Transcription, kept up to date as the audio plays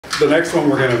The next one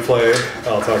we're going to play,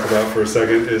 I'll talk about for a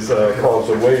second, is called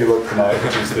The Way You Look Tonight,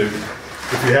 which is the,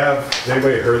 if you have,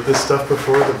 anybody heard this stuff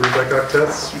before, the Brubeck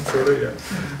octets? Sort of,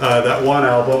 yeah. That one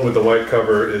album with the white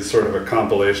cover is sort of a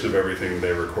compilation of everything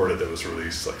they recorded that was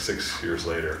released like 6 years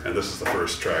later, and this is the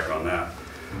first track on that.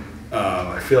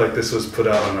 I feel like this was put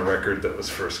out on a record that was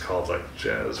first called like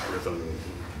Jazz Rhythm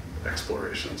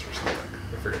Explorations or something.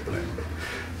 I forget the name of it.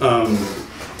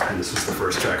 And this was the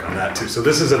first track on that too. So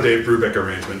this is a Dave Brubeck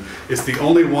arrangement. It's the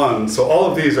only one, so all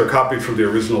of these are copied from the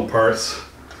original parts,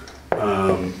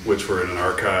 which were in an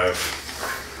archive.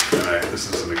 And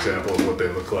this is an example of what they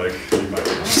look like. You might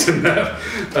be interested in that.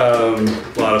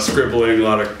 A lot of scribbling, a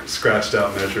lot of scratched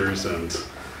out measures and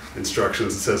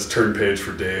instructions. It says turn page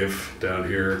for Dave down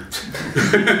here.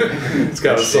 It's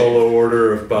got a solo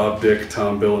order of Bob, Dick,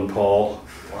 Tom, Bill, and Paul.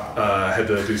 I had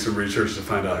to do some research to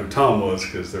find out who Tom was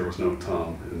because there was no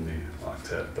Tom in the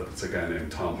octet, but it's a guy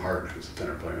named Tom Hart who's a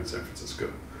tenor player in San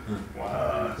Francisco,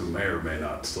 who may or may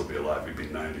not still be alive. He'd be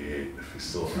 98 if he's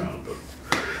still around.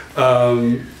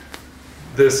 But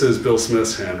this is Bill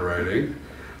Smith's handwriting.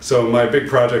 So my big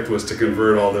project was to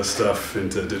convert all this stuff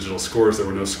into digital scores. There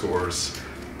were no scores.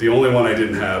 The only one I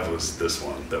didn't have was this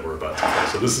one that we're about to play.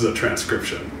 So this is a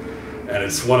transcription, and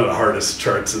it's one of the hardest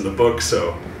charts in the book,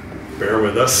 so bear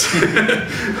with us.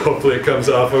 Hopefully it comes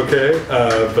off okay.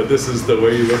 But this is The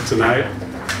Way You Look Tonight,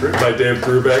 written by Dave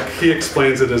Brubeck. He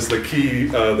explains it as the key,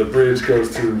 the bridge goes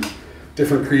through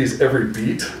different keys every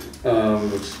beat,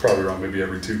 which is probably wrong, maybe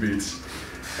every 2 beats.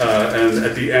 And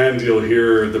at the end you'll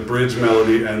hear the bridge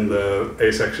melody and the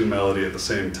A section melody at the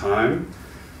same time,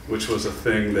 which was a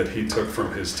thing that he took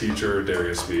from his teacher,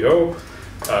 Darius Milhaud,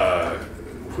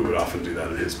 who would often do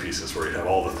that in his pieces, where he'd have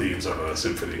all the themes of a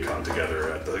symphony come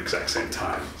together at the exact same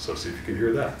time. So see if you can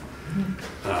hear that.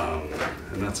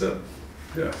 And that's it.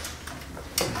 Yeah.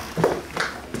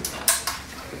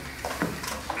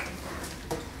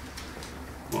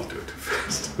 Won't do it too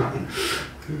fast.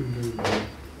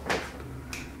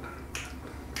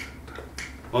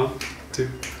 1, 2,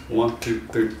 1, 2,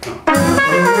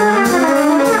 3.